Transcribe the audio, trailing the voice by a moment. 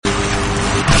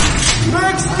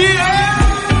ميكس بي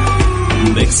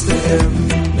ام. ميكس بي ام،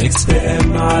 ميكس بي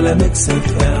ام على ميكس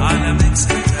اف ام، على ميكس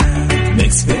اف ام.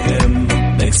 ميكس بي ام،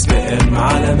 ميكس بي ام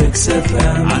على ميكس اف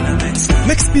ام، على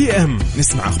ميكس بي ام.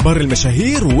 نسمع اخبار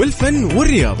المشاهير والفن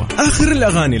والرياضة، اخر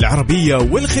الاغاني العربية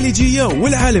والخليجية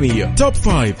والعالمية، توب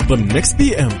 5 ضمن ميكس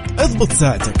بي ام. اضبط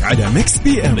ساعتك على ميكس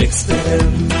بي ام. ميكس بي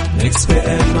ام، ميكس بي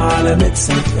ام على ميكس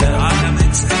اف ام، على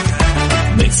ميكس اف ام.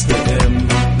 ميكس بي ام،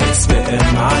 ميكس بي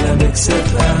ام على ميكس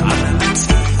اف ام، على ميكس.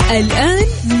 الآن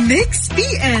ميكس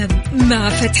بي ام مع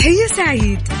فتحية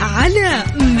سعيد على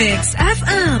ميكس اف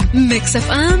ام. ميكس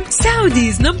اف ام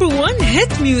سعوديز نمبر 1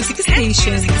 هيت ميوزك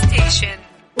ستيشن.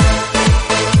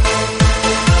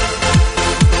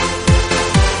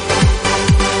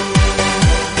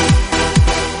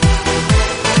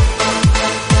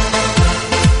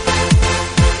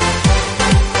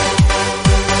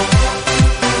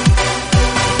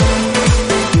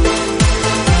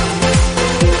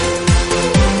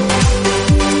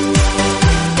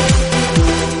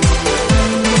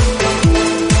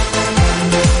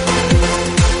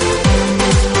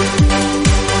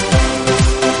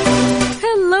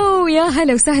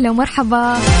 هلا وسهلا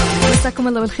ومرحبا، مساكم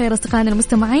الله بالخير أصدقائنا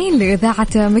المستمعين لإذاعة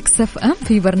ميكس اف ام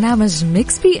في برنامج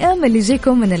ميكس بي ام اللي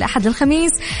يجيكم من الأحد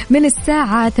للخميس من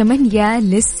الساعة 8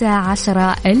 للساعة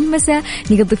 10 المساء،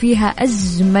 نقضي فيها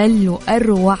أجمل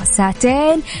وأروع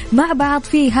ساعتين مع بعض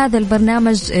في هذا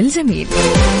البرنامج الجميل.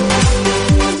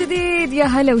 يا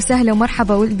هلا وسهلا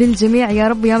ومرحبا بالجميع، يا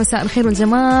رب يا مساء الخير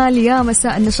والجمال، يا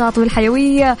مساء النشاط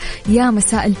والحيوية، يا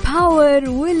مساء الباور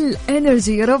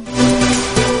والإنرجي يا رب.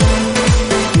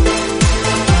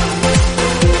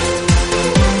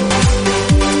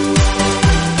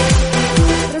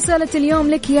 رسالة اليوم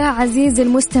لك يا عزيزي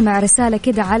المستمع، رسالة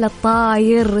كده على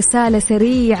الطاير، رسالة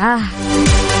سريعة.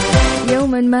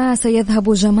 يوما ما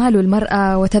سيذهب جمال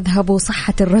المرأة وتذهب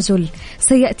صحة الرجل،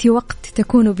 سيأتي وقت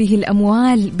تكون به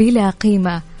الأموال بلا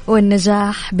قيمة،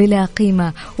 والنجاح بلا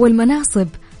قيمة، والمناصب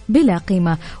بلا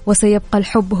قيمة، وسيبقى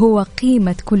الحب هو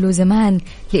قيمة كل زمان.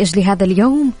 لأجل هذا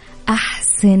اليوم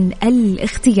أحسن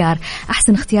الاختيار،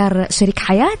 أحسن اختيار شريك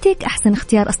حياتك، أحسن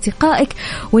اختيار أصدقائك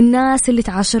والناس اللي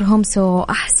تعاشرهم،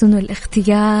 أحسن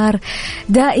الاختيار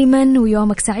دائما،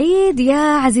 ويومك سعيد يا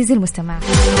عزيزي المستمع.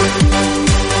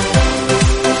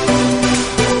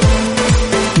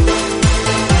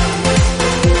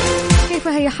 كيف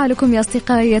هي حالكم يا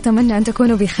أصدقائي؟ أتمنى أن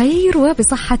تكونوا بخير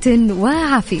وبصحة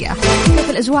وعافية. كيف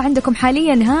الأجواء عندكم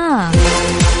حاليا؟ ها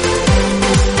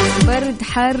برد،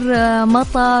 حر،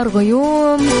 مطر،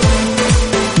 غيوم؟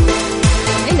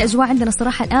 الأجواء عندنا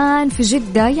صراحة الآن في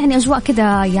جدة يعني أجواء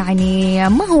كده، يعني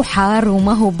ما هو حار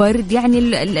وما هو برد، يعني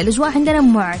الأجواء عندنا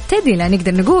معتدلة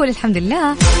نقدر نقول الحمد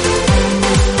لله.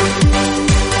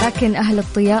 لكن أهل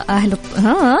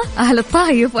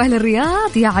الطايف وأهل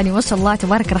الرياض يعني ما شاء الله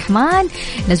تبارك الرحمن،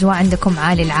 الأجواء عندكم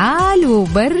عالي العال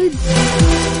وبرد.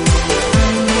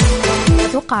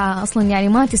 أتوقع أصلا يعني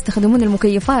ما تستخدمون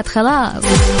المكيفات خلاص.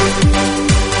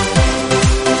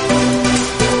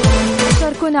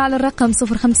 شاركونا على الرقم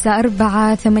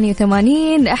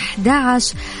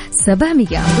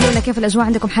 0548811700. قولوا لنا كيف الأجواء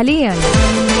عندكم حاليا.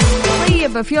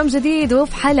 طيب في يوم جديد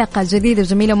وفي حلقة جديدة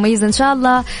وجميلة ومميزة إن شاء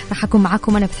الله، راح أكون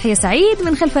معكم أنا فتحية سعيد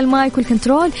من خلف المايك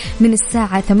والكنترول من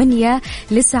الساعة 8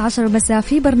 للساعة 10 مساء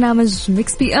في برنامج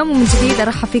ميكس بي أم. ومن جديد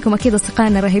أرحب فيكم أكيد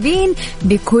أصدقائنا الرهيبين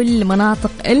بكل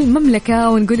مناطق المملكة،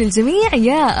 ونقول للجميع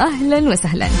يا أهلا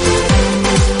وسهلا.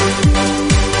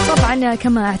 طبعا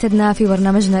كما اعتدنا في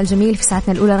برنامجنا الجميل في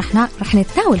ساعتنا الأولى رح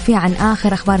نتناول فيها عن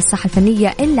آخر أخبار الساحة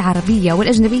الفنية العربية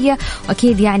والأجنبية،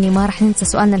 وأكيد يعني ما رح ننسى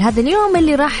سؤالنا لهذا اليوم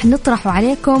اللي رح نطرحه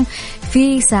عليكم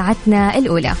في ساعتنا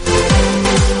الأولى.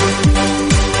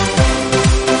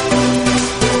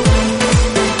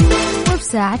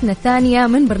 ساعتنا الثانية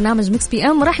من برنامج ميكس بي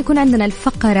ام راح يكون عندنا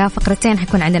فقرتين.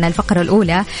 حيكون عندنا الفقرة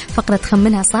الأولى فقرة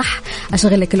تخمنها صح،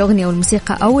 أشغل لك الأغنية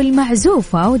والموسيقى أو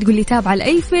المعزوفة وتقول لي تابعة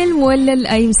لأي فيلم ولا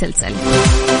لأي مسلسل.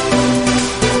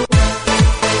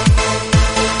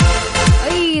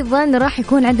 أيضا راح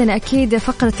يكون عندنا أكيد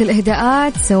فقرة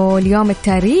الإهداءات. اليوم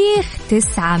التاريخ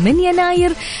 9 من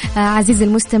يناير. عزيزي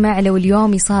المستمع، لو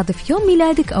اليوم يصادف يوم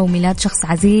ميلادك أو ميلاد شخص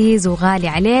عزيز وغالي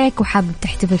عليك وحابب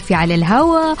تحتفل فيه على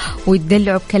الهواء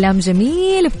وتدلعوا بكلام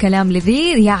جميل بكلام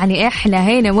لذيذ، يعني إحنا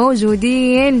هنا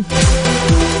موجودين.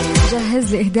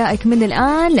 جهز لإهدائك من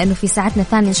الآن، لأنه في ساعتنا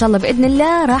الثانية إن شاء الله بإذن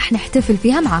الله راح نحتفل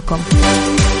فيها معاكم.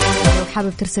 لو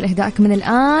حابب ترسل إهدائك من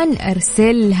الآن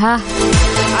ارسلها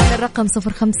على الرقم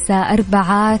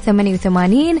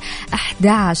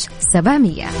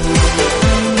 0548811700.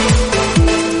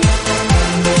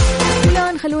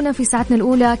 خلونا في ساعتنا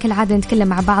الأولى كالعادة نتكلم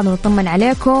مع بعض ونطمن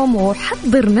عليكم،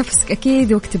 وحضر نفسك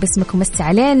أكيد واكتب اسمك ومسي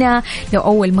علينا. لو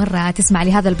أول مرة تسمع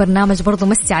لهذا البرنامج برضو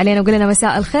مسي علينا وقول لنا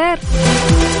مساء الخير.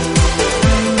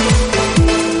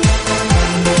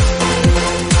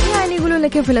 يعني يقولوا لنا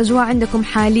كيف الأجواء عندكم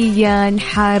حاليا،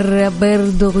 حر،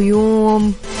 برد،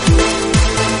 غيوم؟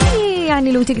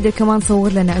 يعني لو تقدر كمان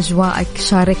صور لنا أجواءك،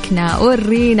 شاركنا،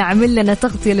 ورينا، عمل لنا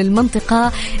تغطية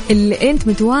للمنطقة اللي أنت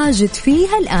متواجد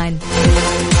فيها الآن.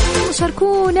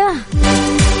 شاركونا،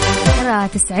 ترى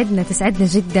تسعدنا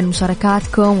جدا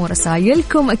مشاركاتكم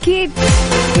ورسائلكم. أكيد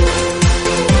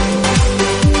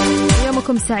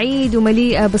يومكم سعيد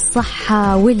ومليئة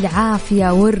بالصحة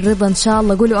والعافية والرضا إن شاء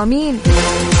الله. قولوا أمين.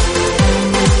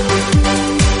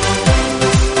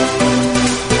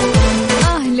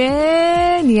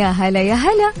 يا هلا يا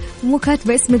هلا، مو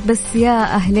كاتبة اسمك بس،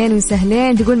 يا أهلين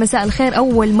وسهلين. تقول مساء الخير،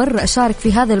 أول مرة أشارك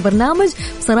في هذا البرنامج،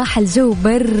 صراحة الجو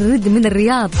برد من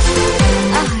الرياض.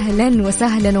 أهلا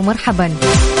وسهلا ومرحبا.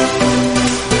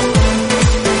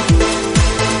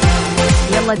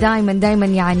 يلا دايما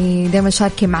يعني دايما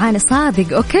شاركي معانا.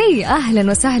 صادق أوكي،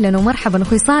 أهلا وسهلا ومرحبا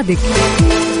أخوي صادق.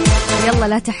 يلا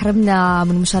لا تحرمنا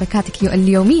من مشاركاتك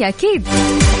اليومية. أكيد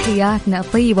تحياتنا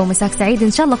الطيبة ومساك سعيد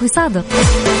إن شاء الله أخوي صادق.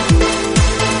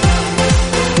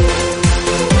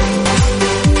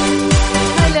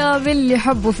 باللي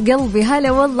حبه في قلبي.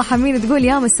 هلا والله حميدة تقول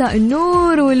يا مساء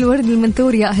النور والورد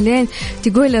المنثور، يا أهلين.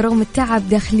 تقول رغم التعب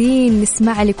داخلين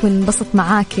نسمع لك وننبسط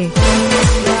معاكي.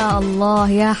 يا الله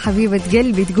يا حبيبة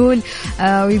قلبي. تقول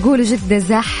ويقولوا جدة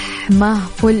زحمة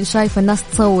فل، شايفة الناس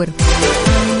تصور،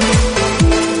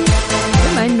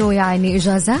 بما أنه يعني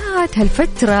إجازات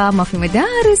هالفترة ما في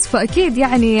مدارس، فأكيد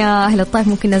يعني أهل الطائف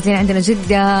ممكن نازلين عندنا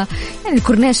جدة، يعني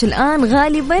الكورنيش الآن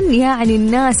غالبا يعني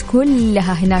الناس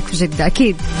كلها هناك في جدة.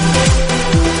 أكيد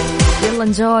يلا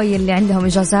نجوي اللي عندهم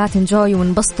إجازات، نجوي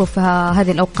ونبسطوا في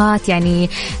هذه الأوقات، يعني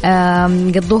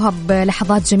نقضوها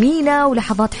بلحظات جميلة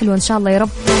ولحظات حلوة إن شاء الله يا رب.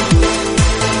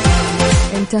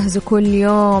 انتهزوا كل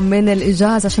يوم من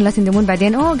الإجازة عشان لا تندمون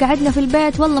بعدين، قعدنا في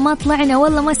البيت والله ما طلعنا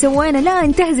والله ما سوينا. لا،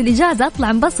 انتهز الإجازة، اطلع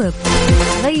انبسط،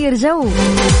 غير جو.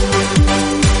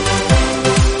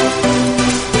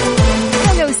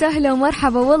 سهلا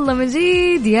ومرحبا والله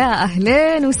مجيد، يا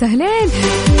أهلين وسهلين.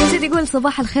 مجيد يقول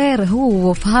صباح الخير،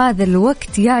 هو في هذا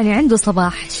الوقت يعني عنده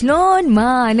صباح شلون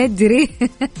ما ندري.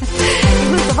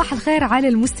 يقول صباح الخير على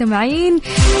المستمعين،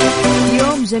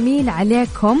 يوم جميل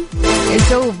عليكم،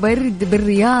 الجو برد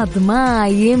بالرياض ما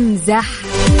يمزح،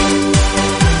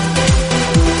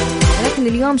 لكن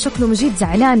اليوم شكله مجيد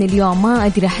زعلان اليوم، ما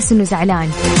أدري أحس إنه زعلان،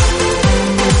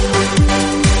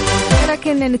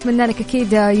 لكن نتمنى لك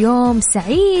أكيد يوم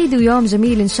سعيد ويوم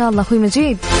جميل إن شاء الله أخوي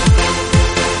مجيد.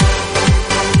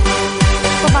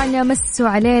 طبعا مسوا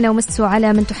علينا ومسوا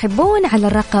على من تحبون على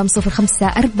الرقم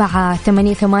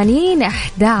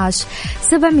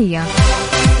 0548811700.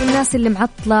 والناس اللي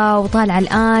معطلة وطالعة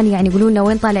الآن يعني يقولوا لنا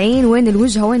وين طالعين، وين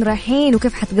الوجهة، وين رايحين،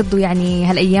 وكيف حتقضوا يعني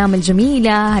هالأيام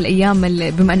الجميلة، هالأيام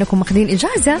بما أنكم ماخذين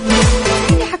إجازة،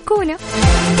 يعني حكونا.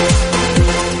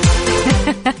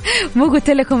 مو قلت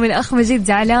لكم الأخ مجيد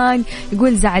زعلان؟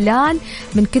 يقول زعلان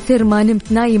من كثر ما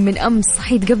نمت نايم من أمس،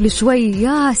 صحيت قبل شوي،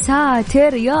 يا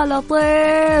ساتر يا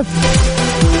لطيف.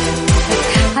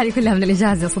 هذه كلها من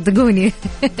الإجازة صدقوني.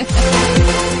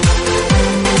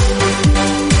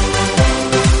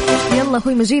 يلا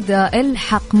أخوي مجيد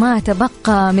الحق ما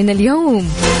تبقى من اليوم.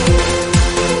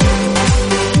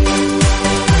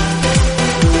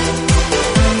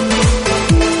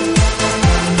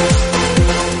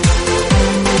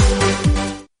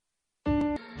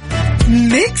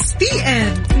 ميكس بي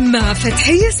ام مع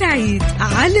فتحية سعيد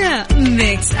على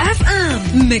ميكس اف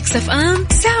ام. ميكس اف ام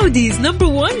سعوديز نمبر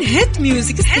 1 هيت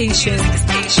ميوزك ستيشن.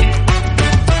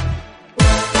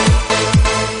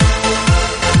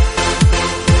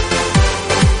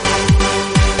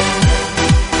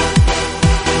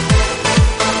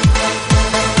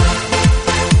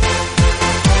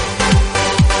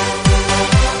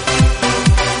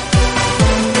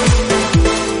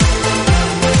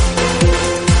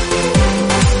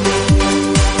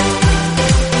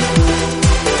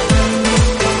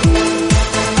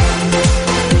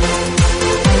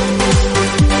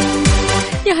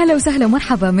 وسهلا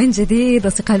ومرحبا من جديد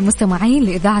أصدقاء المستمعين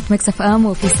لإذاعة ميكس اف ام،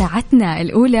 وفي ساعتنا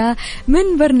الأولى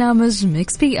من برنامج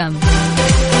ميكس بي ام.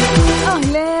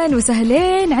 أهلين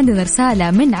وسهلين. عندنا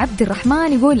رسالة من عبد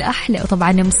الرحمن يقول أحلى،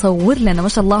 وطبعا مصور لنا ما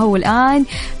شاء الله، هو الآن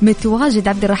متواجد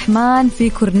عبد الرحمن في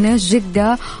كورنيش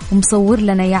جدة، ومصور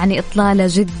لنا يعني إطلالة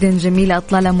جدا جميلة،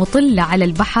 إطلالة مطلة على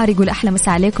البحر. يقول أحلى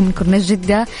مساء عليكم من كورنيش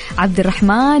جدة عبد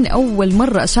الرحمن، أول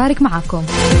مرة أشارك معاكم.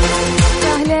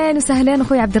 أهلين وسهلين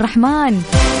أخوي عبد الرحمن،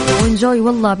 ونجوي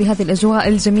والله بهذه الأجواء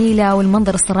الجميلة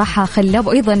والمنظر الصراحة خلاب.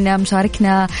 وأيضا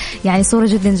مشاركنا يعني صورة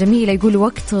جدا جميلة، يقول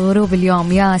وقت غروب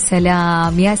اليوم، يا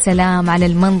سلام يا سلام على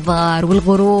المنظر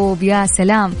والغروب، يا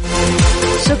سلام.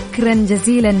 شكرا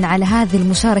جزيلا على هذه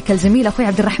المشاركة الجميلة أخوي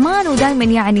عبد الرحمن، ودائما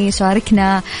يعني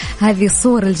شاركنا هذه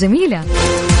الصور الجميلة.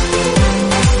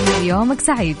 يومك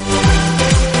سعيد.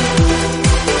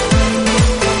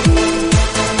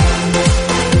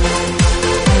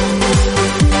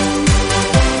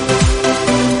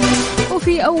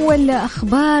 وفي أول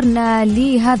أخبارنا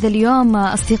لهذا اليوم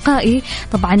أصدقائي،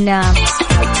 طبعا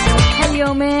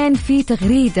هاليومين في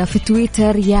تغريدة في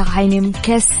تويتر يعني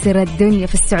مكسرة الدنيا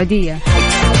في السعودية،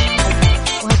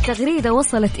 والتغريدة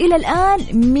وصلت إلى الآن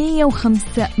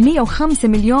 105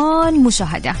 مليون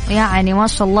مشاهدة، يعني ما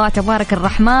شاء الله تبارك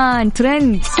الرحمن،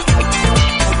 ترند.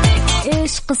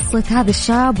 إيش قصة هذا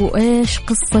الشاب وإيش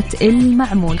قصة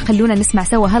المعمول؟ خلونا نسمع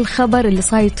سوا هالخبر اللي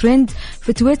صاير ترند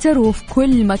في تويتر وفي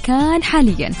كل مكان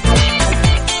حاليا.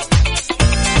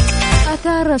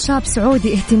 أثار شاب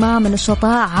سعودي اهتمام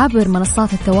النشطاء عبر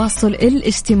منصات التواصل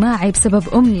الاجتماعي بسبب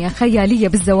أمنية خيالية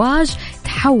بالزواج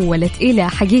تحولت إلى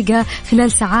حقيقة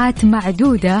خلال ساعات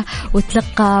معدودة،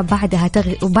 وتلقى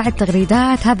بعد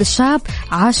تغريدات هذا الشاب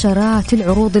عشرات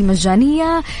العروض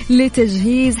المجانية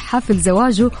لتجهيز حفل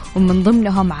زواجه، ومن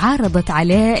ضمنهم عرضت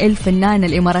عليه الفنانة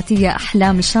الإماراتية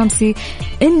أحلام الشامسي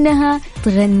إنها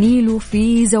تغني له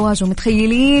في زواجه.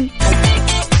 متخيلين؟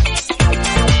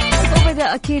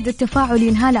 أكيد التفاعل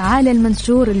ينهال على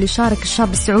المنشور اللي شارك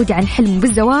الشاب السعودي عن حلمه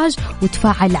بالزواج،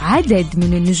 وتفاعل عدد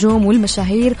من النجوم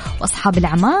والمشاهير وأصحاب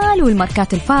الأعمال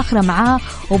والماركات الفاخرة معاه،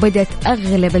 وبدأت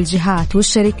أغلب الجهات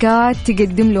والشركات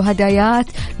تقدم له هدايات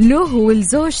له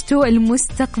ولزوجته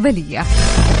المستقبلية.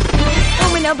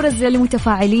 ومن أبرز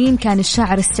المتفاعلين كان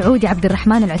الشاعر السعودي عبد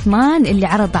الرحمن العثمان، اللي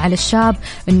عرض على الشاب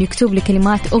أن يكتب له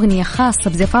كلمات أغنية خاصة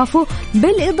بزفافه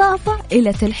بالإضافة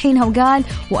إلى تلحينها، وقال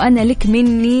وأنا لك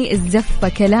مني الزفة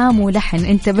كلام ولحن،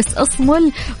 أنت بس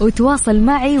أصمل وتواصل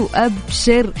معي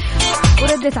وأبشر.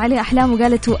 وردت عليه أحلام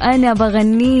وقالت وأنا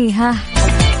بغنيها،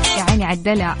 يعني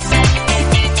عالدلع.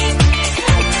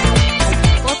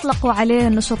 واطلقوا عليه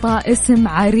النشطاء اسم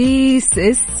عريس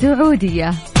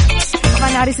السعودية.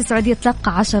 طبعا عريس السعودية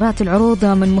تلقى عشرات العروض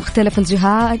من مختلف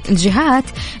الجهات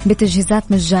بتجهيزات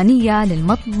مجانية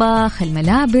للمطبخ،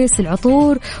 الملابس،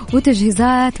 العطور،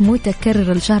 وتجهيزات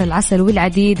متكررة لشهر العسل،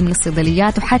 والعديد من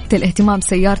الصيدليات، وحتى الاهتمام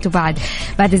بسيارته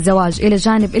بعد الزواج، إلى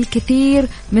جانب الكثير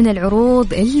من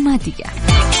العروض المادية.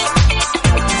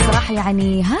 صراحة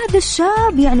يعني هذا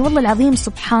الشاب يعني والله العظيم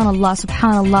سبحان الله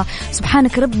سبحان الله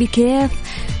سبحانك ربي، كيف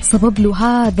سبب له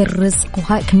هذا الرزق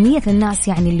وكمية الناس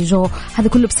يعني اللي جو، هذا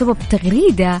كله بسبب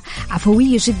تغريدة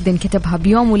عفوية جدا كتبها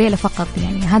بيوم وليلة فقط.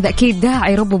 يعني هذا أكيد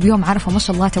داعي ربه بيوم عرفه، ما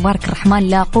شاء الله تبارك الرحمن،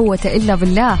 لا قوة إلا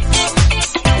بالله.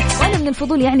 وأنا من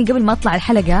الفضول يعني قبل ما أطلع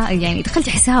الحلقة يعني دخلت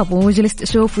حسابه وجلست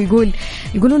أشوف،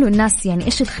 يقولوا له الناس يعني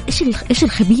إيش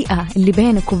الخبيئة اللي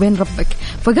بينك وبين ربك.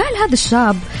 فقال هذا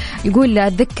الشاب يقول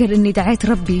أتذكر أني دعيت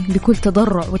ربي بكل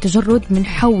تضرع وتجرد من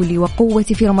حولي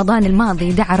وقوتي في رمضان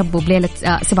الماضي. دعا ربه بليلة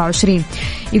 27،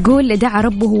 يقول دعا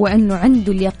ربه هو أنه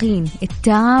عنده اليقين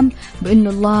التام بأنه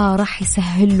الله راح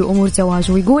يسهل له أمور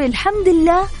زواجه، ويقول الحمد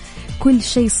لله كل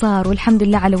شيء صار، والحمد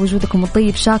لله على وجودكم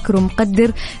الطيب، شاكر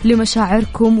ومقدر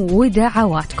لمشاعركم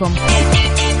ودعواتكم.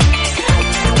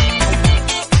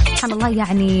 سبحان الله،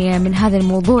 يعني من هذا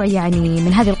الموضوع يعني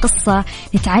من هذه القصة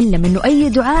نتعلم إنه أي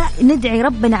دعاء ندعي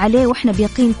ربنا عليه وإحنا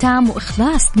بيقين تام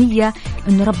وإخلاص نية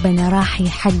إنه ربنا راح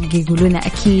يحقق لنا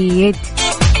أكيد.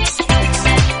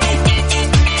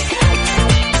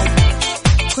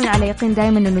 كن على يقين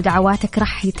دائما إنه دعواتك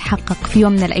راح يتحقق في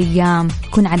يوم من الأيام،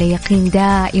 كن على يقين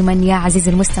دائما يا عزيز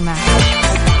المستمع.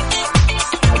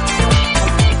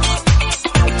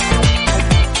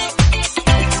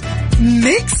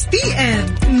 ميكس بي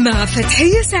ام مع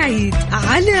فتحية سعيد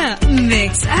على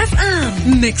ميكس اف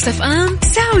ام. ميكس اف ام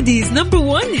سعوديز نمبر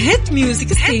 1 هيت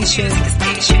ميوزك ستيشن.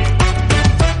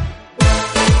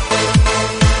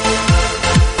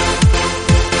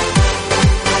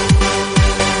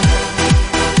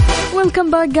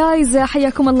 ويلكم باك جايز،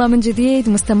 حياكم الله من جديد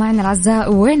مستمعينا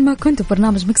الاعزاء وين ما كنتوا،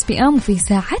 برنامج ميكس بي ام وفي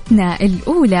ساعتنا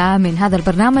الاولى من هذا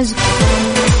البرنامج.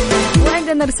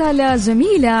 وعندنا رسالة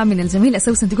جميلة من الجميلة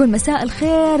سوسن تقول مساء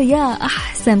الخير يا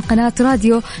أحسن قناة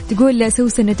راديو. تقول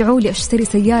سوسن ادعوا لي أشتري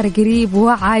سيارة قريب،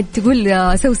 وعد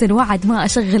تقول سوسن وعد ما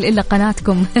أشغل إلا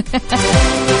قناتكم.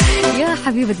 يا يا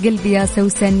حبيبة قلبي يا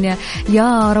سوسن،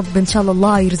 يا رب إن شاء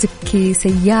الله يرزقك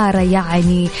سيارة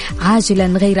يعني عاجلا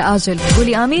غير آجل.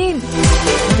 قولي آمين.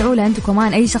 ادعوا لها أنتم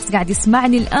كمان، أي شخص قاعد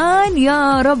يسمعني الآن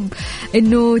يا رب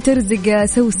إنه ترزق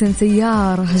سوسن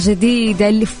سيارة جديدة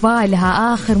اللي في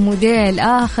بالها، آخر موديل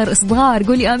آخر إصدار.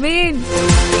 قولي آمين.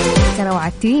 ترى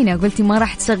وعدتينا قلتي ما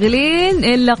راح تشغلين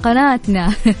إلا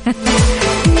قناتنا.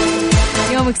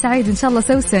 يومك سعيد إن شاء الله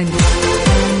سوسن.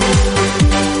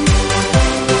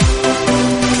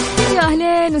 يا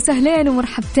أهلين وسهلين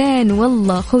ومرحبتين.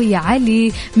 والله أخوي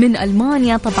علي من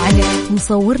ألمانيا طبعا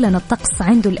مصور لنا الطقس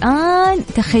عنده الآن،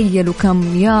 تخيلوا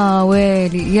كم، يا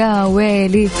ويلي يا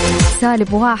ويلي،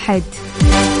 -1.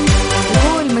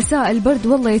 يقول مساء البرد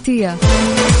والله يا تيا.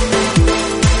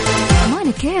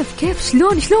 أمانة كيف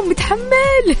شلون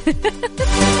متحمل.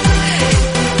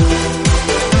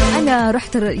 أنا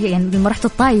رحت يعني لما رحت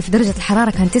الطايف درجة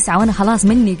الحرارة كان 9 وأنا خلاص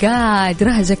مني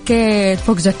قادرة جاكيت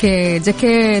فوق جاكيت،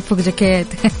 جاكيت فوق جاكيت.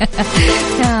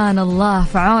 كان الله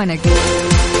في عونك.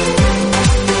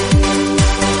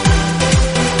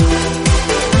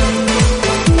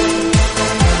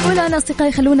 والآن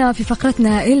أصدقائي خلونا في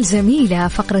فقرتنا الجميلة،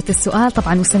 فقرة السؤال.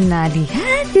 طبعا وصلنا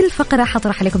لهذه الفقرة،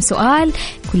 حطرح عليكم سؤال،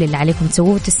 كل اللي عليكم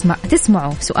تسووه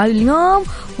تسمعوا سؤال اليوم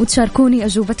وتشاركوني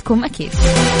أجوبتكم أكيد.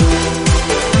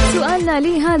 سؤالنا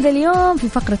لي هذا اليوم في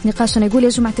فقرة نقاشنا يقول: يا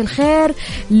جماعة الخير،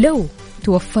 لو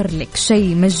توفر لك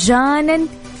شيء مجانا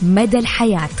مدى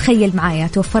الحياة، تخيل معايا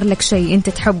توفر لك شيء أنت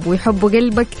تحبه ويحبه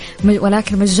قلبك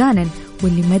ولكن مجانا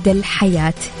ولمدى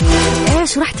الحياة،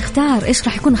 إيش راح تختار؟ إيش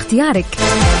راح يكون اختيارك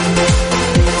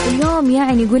اليوم؟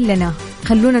 يعني قول لنا،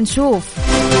 خلونا نشوف.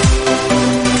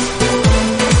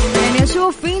 يعني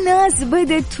أشوف في ناس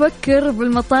بدأت تفكر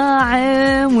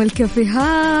بالمطاعم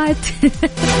والكافيهات.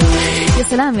 يا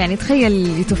سلام، يعني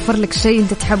تخيل يتوفر لك شيء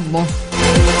أنت تحبه،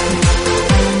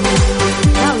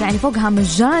 يعني فوقها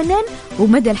مجانا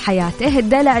ومدى الحياة. إيه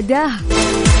الدلع ده؟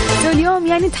 اليوم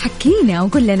يعني تحكينا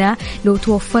وقول لنا لو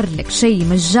توفر لك شيء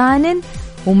مجانا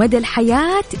ومدى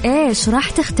الحياة إيش راح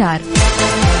تختار؟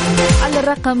 على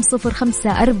الرقم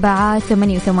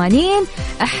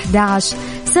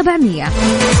 0548811700.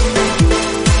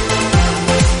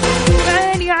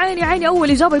 عيني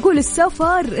أول إجابة يقول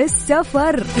السفر.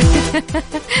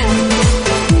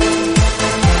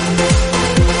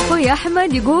 أخوي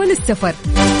أحمد يقول السفر.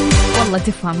 والله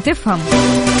تفهم.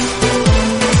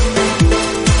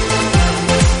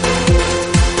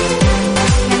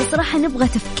 يعني صراحة نبغى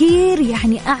تفكير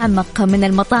يعني أعمق من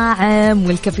المطاعم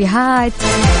والكافيهات.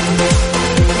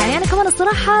 يعني أنا كمان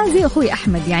الصراحة زي أخوي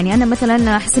أحمد، يعني أنا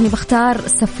مثلا أحس إني بختار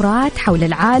سفرات حول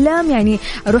العالم، يعني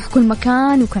أروح كل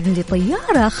مكان وكان عندي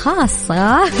طيارة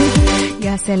خاصة.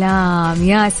 يا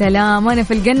سلام أنا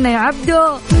في الجنة يا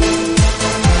عبدو.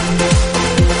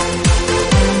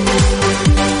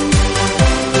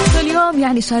 اليوم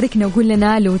يعني شاركنا وقول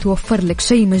لنا لو توفر لك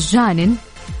شيء مجانا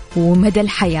ومدى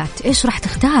الحياة إيش راح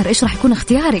تختار؟ إيش راح يكون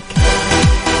اختيارك؟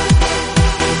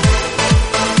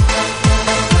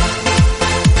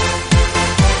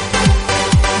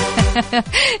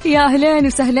 يا أهلين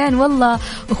وسهلين. والله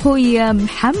أخوي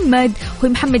محمد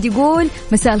يقول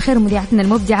مساء الخير مذيعتنا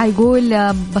المبدعة،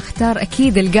 يقول بختار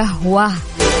أكيد القهوة.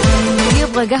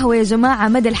 يبغى قهوة يا جماعة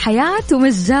مدى الحياة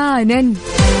ومجانا.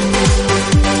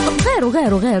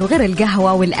 غير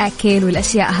القهوة والأكل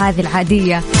والأشياء هذه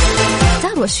العادية،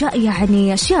 اختاروا أشياء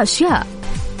يعني أشياء.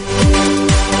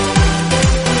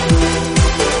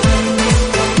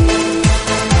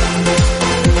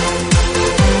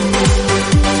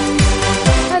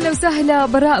 سهلة.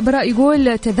 براء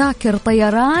يقول تذاكر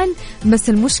طيران، بس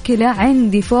المشكلة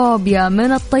عندي فوبيا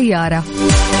من الطيارة.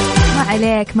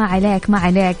 ما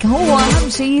عليك هو أهم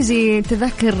شيء يجي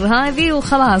تذكر هذه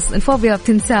وخلاص الفوبيا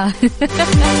بتنساه.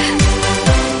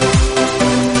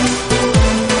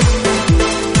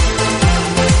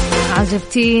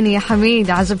 عجبتيني يا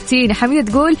حميد، حميد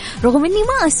تقول رغم اني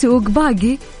ما اسوق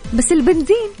باقي بس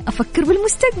البنزين افكر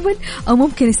بالمستقبل، او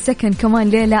ممكن السكن كمان،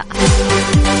 ليه لا؟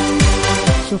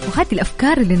 شوفوا هذه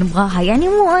الأفكار اللي نبغاها، يعني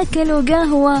مو أكل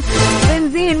وقهوة،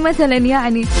 بنزين مثلا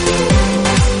يعني،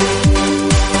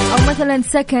 أو مثلا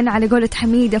سكن على قولة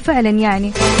حميدة فعلا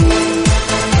يعني.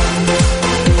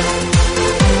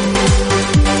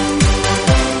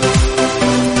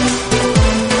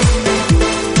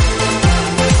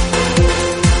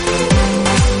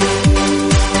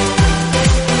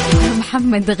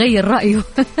 محمد غير رأيه.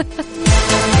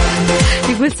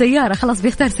 يقول سيارة، خلاص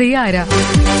بيختار سيارة.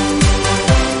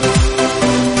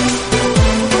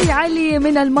 علي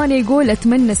من ألمانيا يقول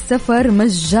أتمنى السفر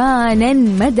مجانا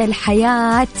مدى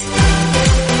الحياة.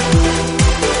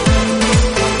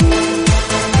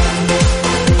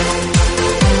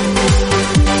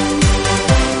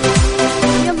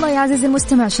 عزيزي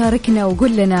المستمع شاركنا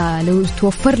وقول لنا لو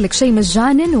توفر لك شيء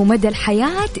مجانا ومدى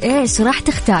الحياة إيش راح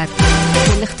تختار؟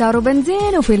 في اللي اختاروا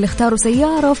بنزين وفي اللي اختاروا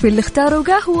سيارة وفي اللي اختاروا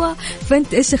قهوة،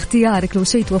 فأنت إيش اختيارك لو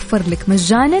شيء توفر لك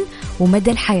مجانا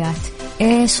ومدى الحياة؟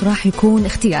 إيش راح يكون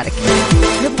اختيارك؟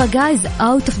 نبغى جايز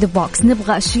out of the box،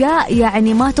 نبغى أشياء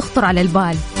يعني ما تخطر على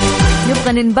البال،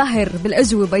 نبغى ننبهر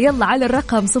بالأجوبة. يلا على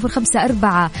الرقم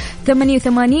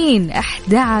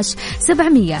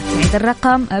 054-88-11-700. نعيد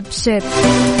الرقم أبشر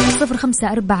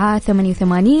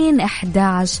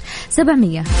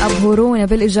 054-88-11-700. أبهرونا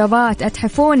بالإجابات،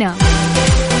 أتحفونا.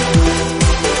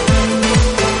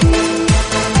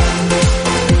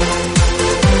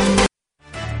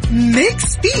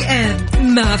 ميكس بي ام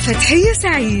مع فتحية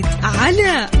سعيد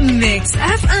على ميكس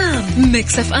اف ام.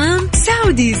 ميكس اف ام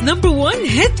سعوديز نمبر 1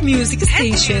 هيت ميوزك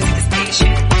ستيشن.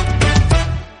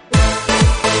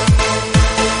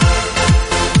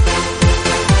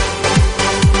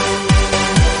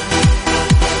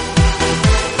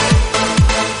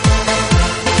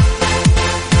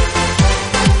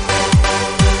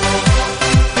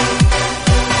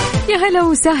 هلا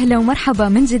وسهلا ومرحبا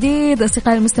من جديد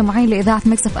أصدقائي المستمعين لإذاعة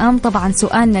ميكس اف ام. طبعا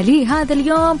سؤالنا لي هذا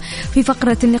اليوم في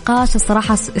فقرة النقاش،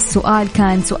 الصراحة السؤال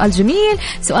كان سؤال جميل،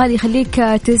 سؤال يخليك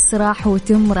تسرح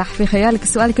وتمرح في خيالك.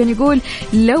 السؤال كان يقول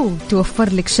لو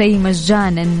توفر لك شيء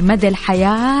مجانا مدى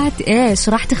الحياة إيش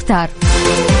راح تختار؟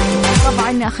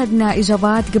 طبعا أخذنا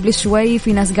إجابات قبل شوي،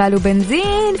 في ناس قالوا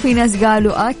بنزين، في ناس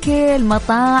قالوا أكل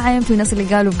مطاعم، في ناس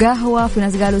اللي قالوا قهوة، في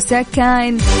ناس قالوا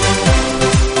سكن،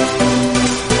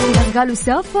 قالوا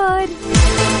سفر.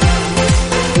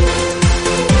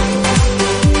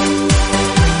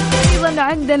 أيضا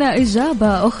عندنا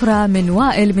إجابة أخرى من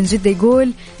وائل من جدة،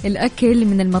 يقول الأكل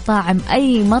من المطاعم،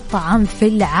 أي مطعم في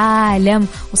العالم،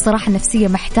 والصراحة النفسية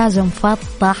محتاجة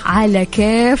مفطح على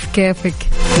كيفك.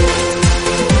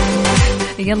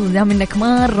 يلا دام إنك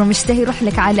مرة مشتهي روح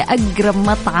لك على أقرب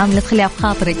مطعم لا تخليها في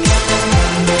خاطرك.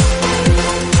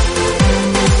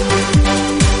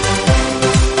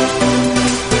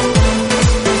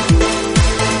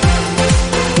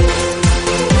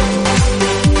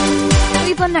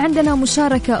 عندنا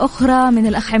مشاركة أخرى من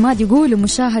الأخ عماد، يقول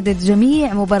مشاهدة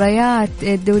جميع مباريات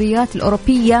الدوريات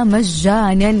الأوروبية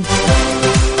مجانا. بس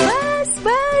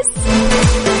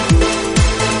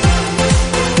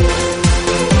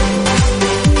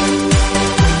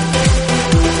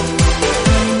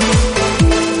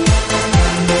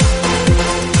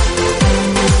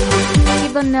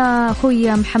أيضا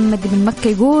أخوي محمد بن مكة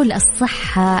يقول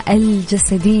الصحة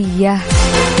الجسدية.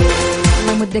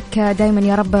 مدك دايما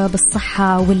يا رب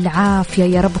بالصحة والعافية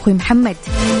يا رب أخوي محمد،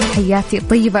 حياتي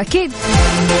طيبة أكيد.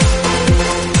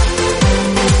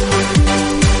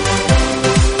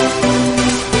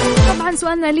 طبعا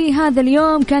سؤالنا لي هذا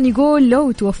اليوم كان يقول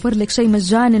لو توفر لك شيء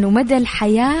مجانا ومدى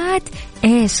الحياة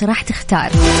إيش راح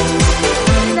تختار؟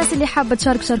 الناس اللي حابة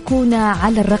تشارك شاركونا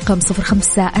على الرقم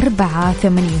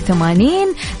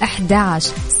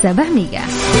 054-88-11-700.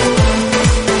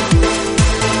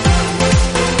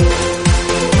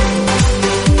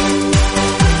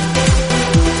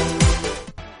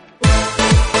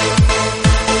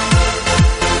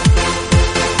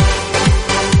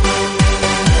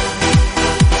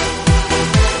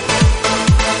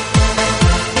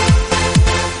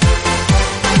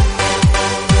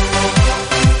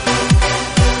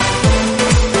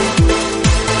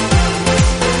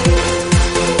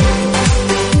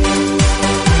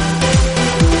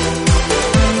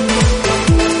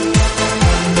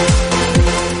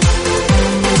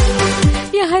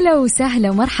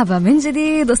 وسهلا ومرحبا من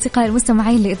جديد أصدقائي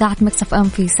المستمعين لإذاعة ميكس اف ام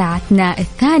في ساعتنا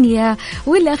الثانية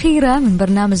والأخيرة من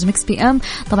برنامج ميكس بي ام.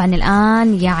 طبعا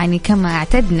الآن يعني كما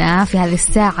اعتدنا في هذه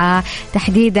الساعة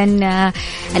تحديدا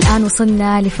الآن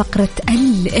وصلنا لفقرة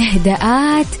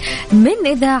الإهداءات من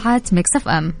إذاعة ميكس اف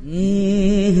ام.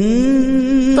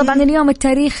 طبعا اليوم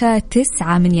التاريخ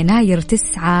 9 من يناير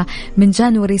 9 من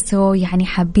جانوري، سو يعني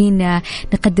حابين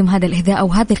نقدم هذا الإهداء أو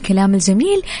هذا الكلام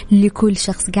الجميل لكل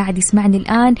شخص قاعد يسمعني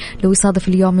الآن. لو يصادف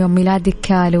اليوم يوم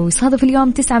ميلادك، لو يصادف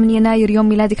اليوم 9 من يناير يوم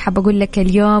ميلادك، حاب أقول لك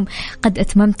اليوم قد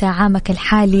أتممت عامك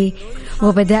الحالي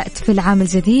وبدأت في العام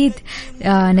الجديد.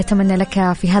 نتمنى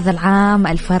لك في هذا العام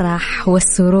الفرح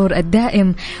والسرور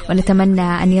الدائم،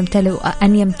 ونتمنى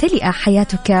أن يمتلئ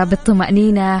حياتك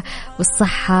بالطمأنينة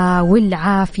والصحة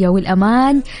والعافية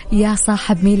والأمان يا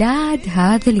صاحب ميلاد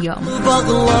هذا اليوم.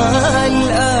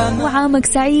 وعامك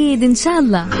سعيد إن شاء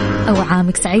الله، أو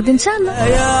عامك سعيد إن شاء الله.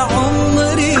 يا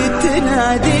عمري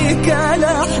تناديك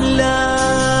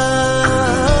الأحلام،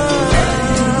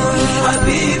 قول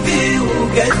حبيبي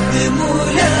وقدموا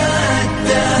له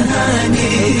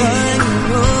التهاني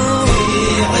في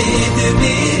عيد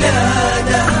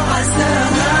ميلاده،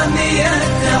 عساها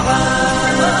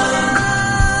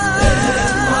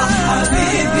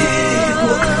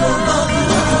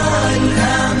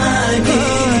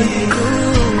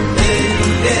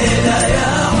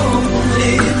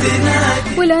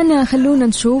والآن خلونا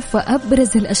نشوف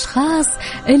أبرز الأشخاص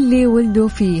اللي ولدوا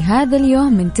في هذا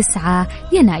اليوم من 9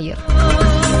 يناير.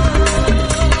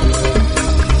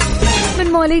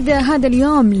 من مواليد هذا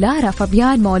اليوم لارا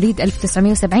فابيان، مواليد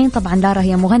 1970. طبعا لارا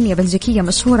هي مغنية بلجيكية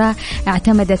مشهورة،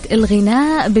 اعتمدت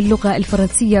الغناء باللغة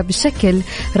الفرنسية بشكل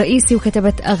رئيسي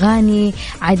وكتبت أغاني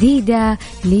عديدة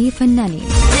لفنانين.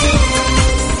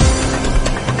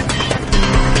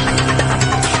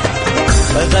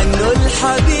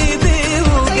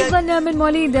 أيضا من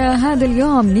مواليد هذا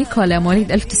اليوم نيكولا،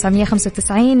 مواليد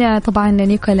 1995. طبعا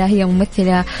نيكولا هي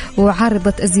ممثلة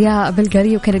وعارضة أزياء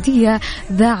بلغارية وكندية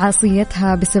ذاع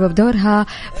عصيتها بسبب دورها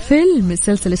في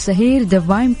المسلسل الشهير The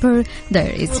Vampire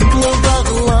Diaries.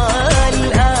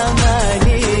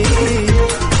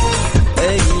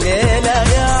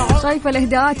 شايفة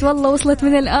الإهداءات والله وصلت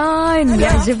من الآن،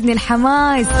 يعجبني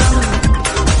الحماس.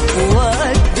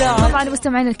 طبعا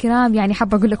مستمعين الكرام، يعني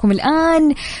حابة أقول لكم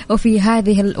الآن وفي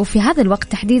هذا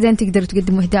الوقت تحديدا تقدروا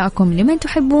تقدموا إهداءكم لمن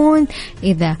تحبون.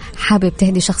 إذا حابب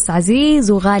تهدي شخص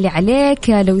عزيز وغالي عليك،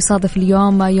 لو يصادف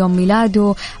اليوم يوم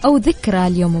ميلاده أو ذكرى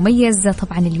اليوم مميز،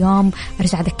 طبعا اليوم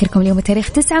أرجع أذكركم اليوم تاريخ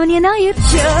 9 من يناير.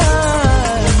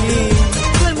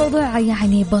 الموضوع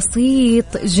يعني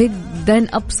بسيط جدا،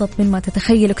 أبسط مما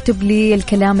تتخيل. اكتب لي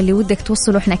الكلام اللي ودك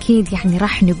توصله، احنا أكيد يعني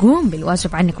راح نقوم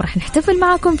بالواجب عنك وراح نحتفل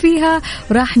معكم فيها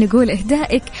وراح نقول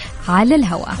إهدائك على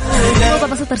الهواء. موضوع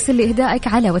بسيط، ارسل لي إهدائك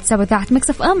على واتساب إذاعة ميكس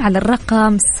اف ام على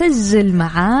الرقم، سجل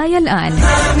معايا الآن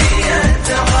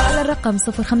على الرقم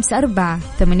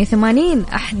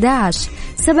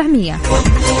 0548811700.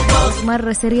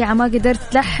 مرة سريعة ما قدرت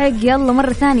تلحق، يلا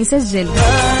مرة ثانية سجل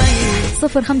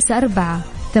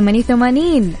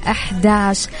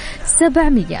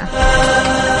 0548811700.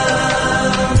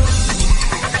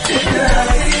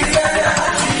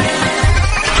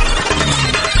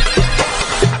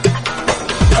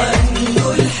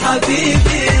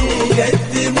 حبيبي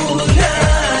وقدموا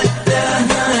له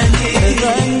التهاني،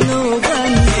 غنوا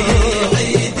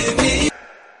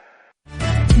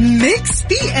ميكس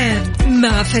بي ام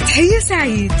مع فتحية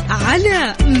سعيد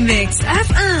على ميكس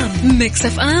اف ام. ميكس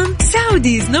اف ام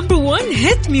سعوديز نمبر 1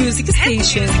 هيت ميوزك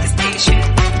ستيشن.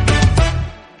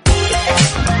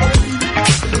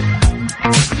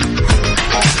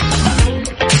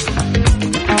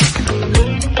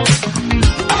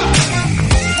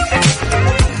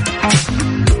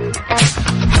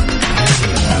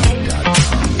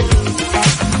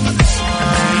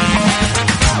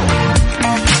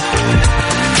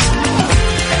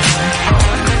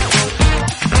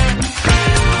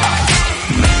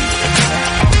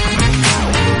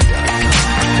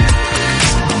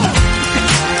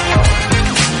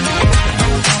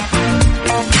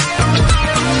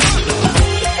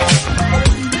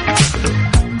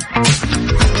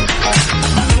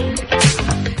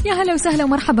 وسهلا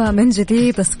ومرحبا من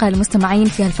جديد أصدقائي المستمعين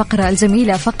في الفقرة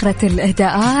الجميلة، فقرة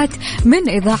الإهداءات من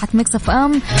إذاعة ميكس اف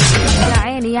ام. يا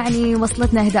عيني يعني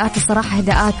وصلتنا إهداءات، الصراحة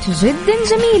إهداءات جدا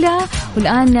جميلة،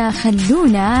 والآن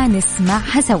خلونا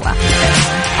نسمعها سوا.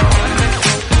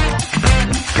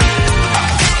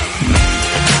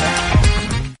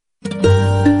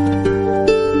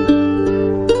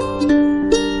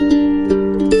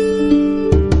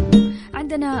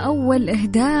 عندنا أول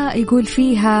إهداء يقول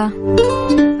فيها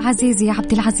عزيزي يا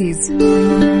عبد العزيز.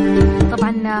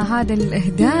 طبعا هذا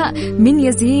الإهداء من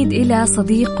يزيد إلى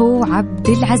صديقه عبد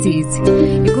العزيز،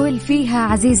 يقول فيها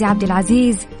عزيزي عبد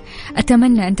العزيز،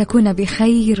 أتمنى أن تكون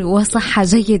بخير وصحة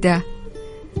جيدة.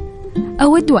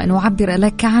 أود أن أعبر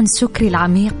لك عن شكري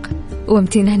العميق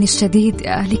وامتناني الشديد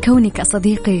لكونك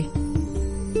صديقي.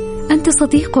 أنت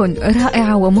صديق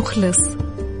رائع ومخلص،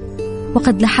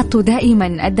 وقد لاحظت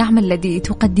دائما الدعم الذي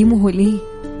تقدمه لي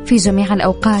في جميع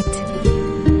الأوقات.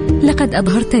 لقد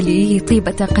أظهرت لي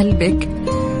طيبة قلبك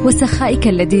وسخائك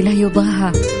الذي لا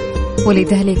يضاهى،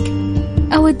 ولذلك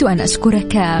أود أن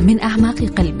أشكرك من أعماق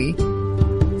قلبي.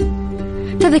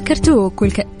 تذكرت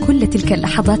كل تلك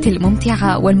اللحظات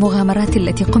الممتعة والمغامرات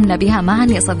التي قمنا بها معا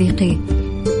يا صديقي،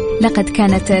 لقد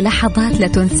كانت لحظات لا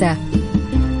تنسى.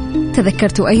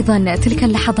 تذكرت أيضا تلك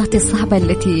اللحظات الصعبة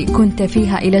التي كنت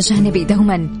فيها إلى جانبي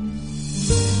دوما.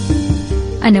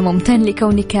 أنا ممتن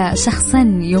لكونك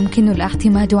شخصا يمكن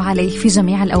الاعتماد عليه في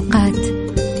جميع الأوقات.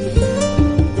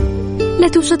 لا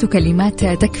توجد كلمات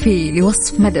تكفي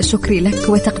لوصف مدى شكري لك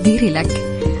وتقديري لك.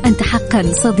 أنت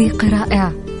حقا صديق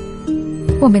رائع،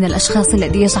 ومن الأشخاص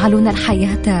الذي يجعلون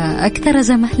الحياة أكثر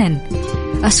جمالا.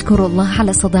 أشكر الله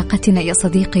على صداقتنا يا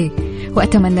صديقي،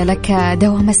 وأتمنى لك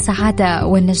دوام السعادة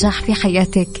والنجاح في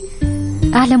حياتك.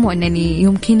 أعلم أنني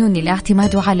يمكنني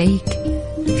الاعتماد عليك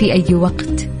في أي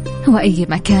وقت وأي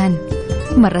مكان.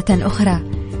 مرة أخرى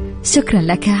شكرا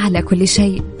لك على كل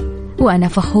شيء. وأنا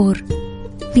فخور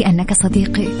بأنك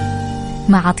صديقي.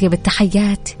 مع أطيب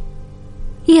التحيات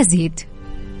يزيد.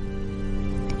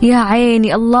 يا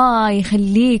عيني الله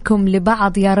يخليكم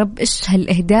لبعض يا رب. إيش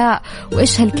هالإهداء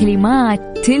وإيش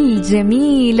هالكلمات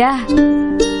الجميلة.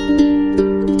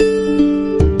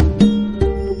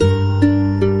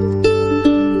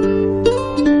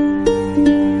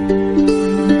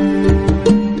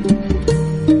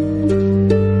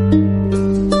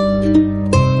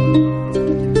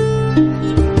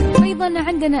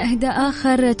 عندنا إهداء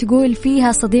آخر تقول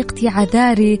فيها صديقتي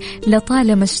عذاري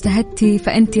لطالما اجتهدتي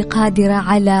فأنت قادرة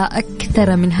على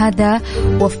أكثر من هذا،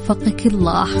 وفقك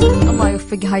الله. الله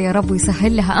يوفقها يا رب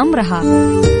ويسهل لها أمرها.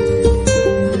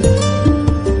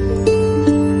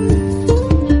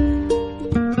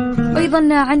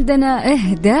 وأيضا عندنا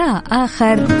إهداء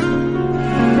آخر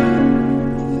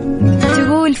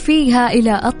تقول فيها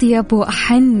إلى أطيب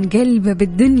وأحن قلب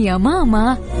بالدنيا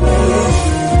ماما،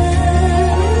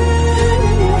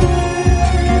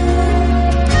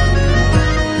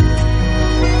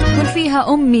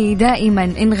 فيها أمي دائما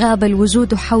إن غاب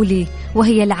الوجود حولي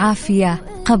وهي العافية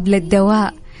قبل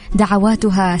الدواء،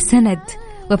 دعواتها سند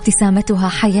وابتسامتها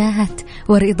حياة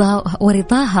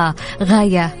ورضاها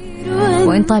غاية،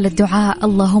 وإن طال الدعاء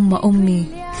اللهم أمي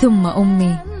ثم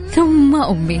أمي ثم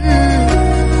أمي.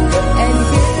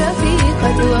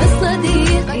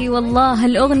 أي والله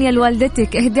الأغنية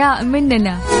لوالدتك إهداء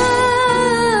مننا،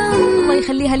 الله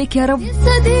يخليها لك يا رب،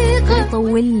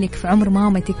 يطول لك في عمر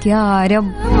مامتك يا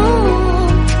رب.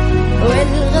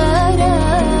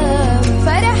 والغرام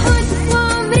فرح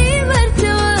عمري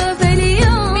مرتوى في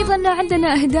اليوم. أيضا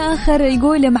عندنا إهداء آخر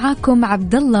يقول معاكم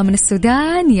عبد الله من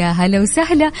السودان، يا هلا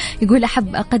وسهلا. يقول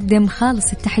أحب أقدم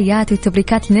خالص التحيات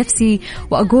والتبريكات لنفسي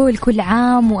وأقول كل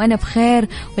عام وأنا بخير،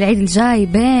 والعيد الجاي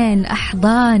بين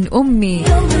أحضان أمي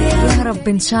يا رب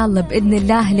إن شاء الله بإذن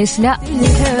الله. ليش لا؟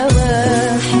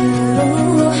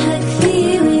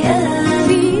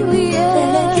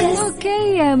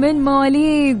 من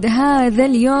مواليد هذا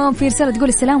اليوم في رسالة تقول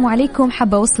السلام عليكم،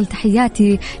 حابة أوصل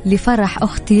تحياتي لفرح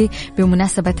أختي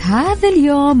بمناسبة هذا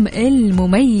اليوم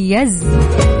المميز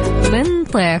من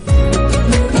طيف.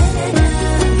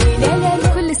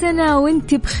 كل سنة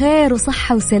وانت بخير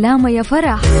وصحة وسلامة يا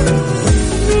فرح.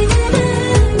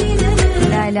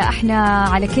 لا احنا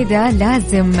على كده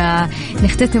لازم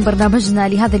نختتم برنامجنا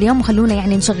لهذا اليوم، وخلونا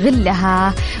يعني نشغل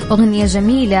لها أغنية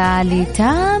جميلة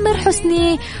لتامر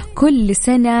حسني، كل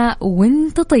سنة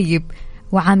وانت طيب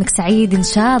وعامك سعيد إن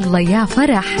شاء الله يا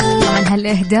فرح. طبعا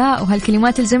هالإهداء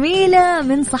وهالكلمات الجميلة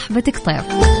من صاحبتك طيب.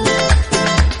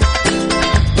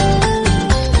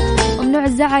 ومنوع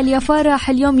الزعل يا فرح،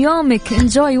 اليوم يومك،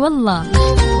 انجوي والله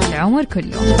والعمر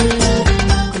كله.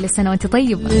 كل سنة وانت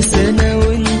طيب. كل سنة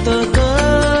وانت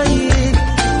طيب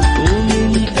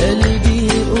ومن قلبي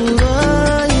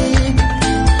قريب،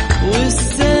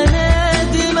 والسنة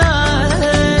دي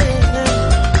معايا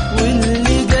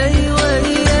واللي جاي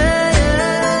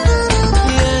ويايا،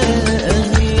 يا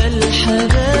أغلى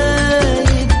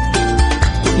الحبايب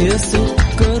يا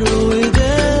سكر ودايب،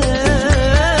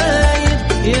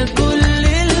 يا كل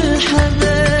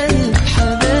الحبايب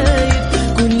حبايب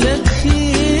كلك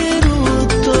خير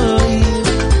والطيب،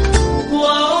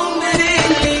 وعمري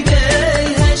اللي جاي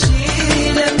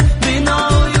هشيلك بين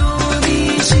عيوني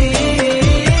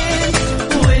شيل،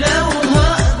 ولو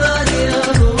هقدر يا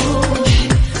روحي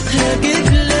هجيب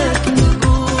لك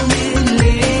نجوم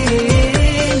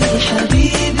الليل،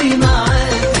 حبيبي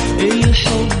معاك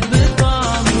الحب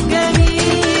طعمه جميل.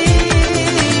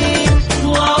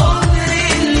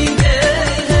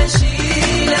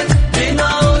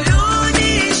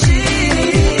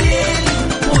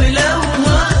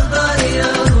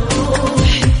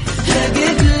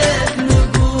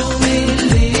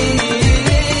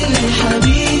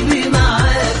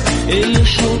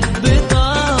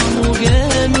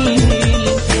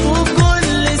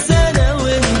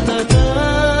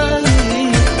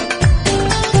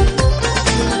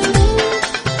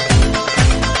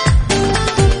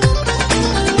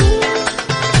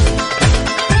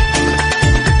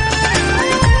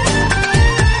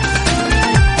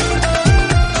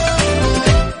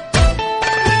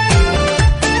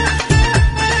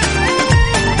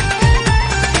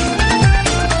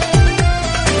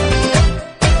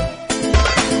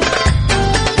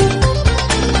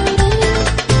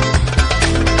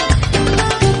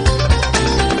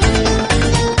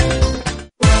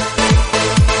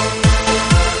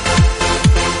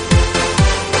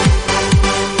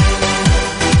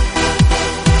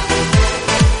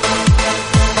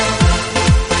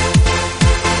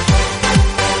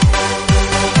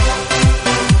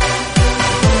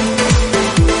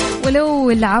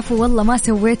 العفو والله ما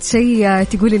سويت شيء.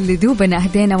 تقول اللي دوبنا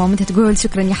أهدينا، مامتها تقول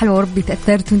شكرا يا حلوة وربي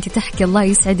تأثرت وانت تحكي الله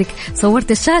يسعدك،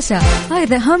 صورت الشاشة،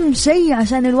 هذا أهم شيء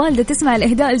عشان الوالدة تسمع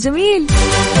الإهداء الجميل.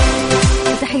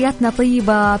 تحياتنا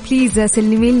طيبة، بليز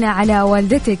سلمي لنا على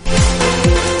والدتك.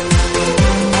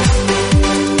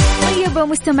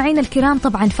 مستمعين الكرام،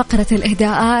 طبعا فقرة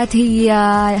الإهداءات هي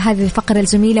هذه الفقرة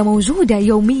الجميلة موجودة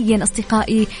يوميا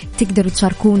أصدقائي، تقدروا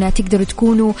تشاركونا، تقدروا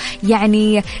تكونوا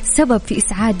يعني سبب في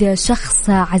إسعاد شخص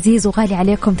عزيز وغالي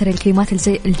عليكم. ترى الكلمات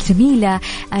الجميلة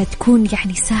تكون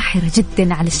يعني ساحرة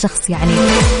جدا على الشخص، يعني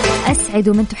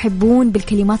أسعدوا من تحبون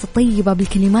بالكلمات الطيبة،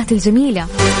 بالكلمات الجميلة.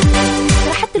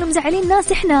 حتى لو مزعلين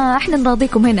ناس احنا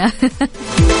نراضيكم هنا.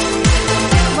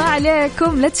 ما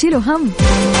عليكم، لا تشيلوا هم.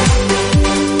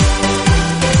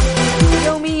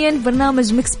 يوميا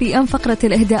برنامج ميكس بي ام فقرة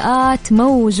الإهداءات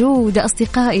موجودة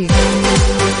أصدقائي.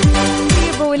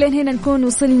 ولين هنا نكون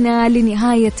وصلنا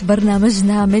لنهاية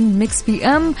برنامجنا من ميكس بي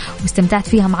ام، واستمتعت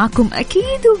فيها معاكم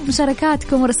أكيد،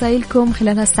 وبمشاركاتكم ورسائلكم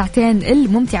خلال هالساعتين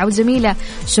الممتعة والجميلة.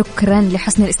 شكرا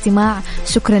لحسن الاستماع،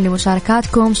 شكرا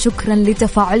لمشاركاتكم، شكرا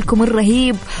لتفاعلكم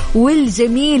الرهيب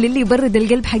والجميل اللي يبرد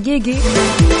القلب حقيقي.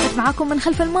 معاكم من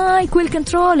خلف المايك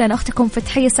والكنترول أنا أختكم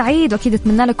فتحية سعيد، وأكيد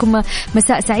أتمنى لكم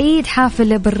مساء سعيد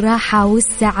حافل بالراحة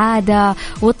والسعادة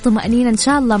والطمأنينة. إن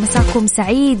شاء الله مساكم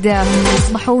سعيد،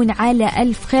 تصبحون على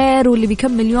ألف خير، واللي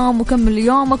بيكمل يوم وكمل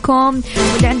يومكم،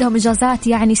 واللي عندهم إجازات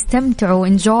يعني استمتعوا،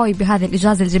 انجوي بهذه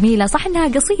الإجازة الجميلة. صح إنها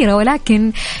قصيرة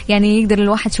ولكن يعني يقدر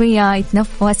الواحد شوية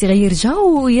يتنفس، يغير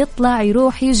جو، يطلع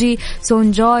يروح يجي، سو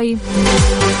انجوي،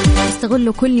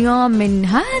 استغلوا كل يوم من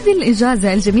هذه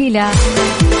الإجازة الجميلة.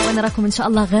 ونراكم إن شاء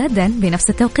الله غدا بنفس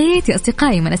التوقيت يا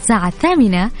أصدقائي، من الساعة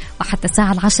 8 وحتى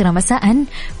الساعة 10 مساء،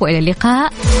 وإلى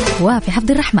اللقاء. وفي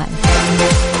حفظ الرحمن،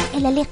 إلى اللقاء.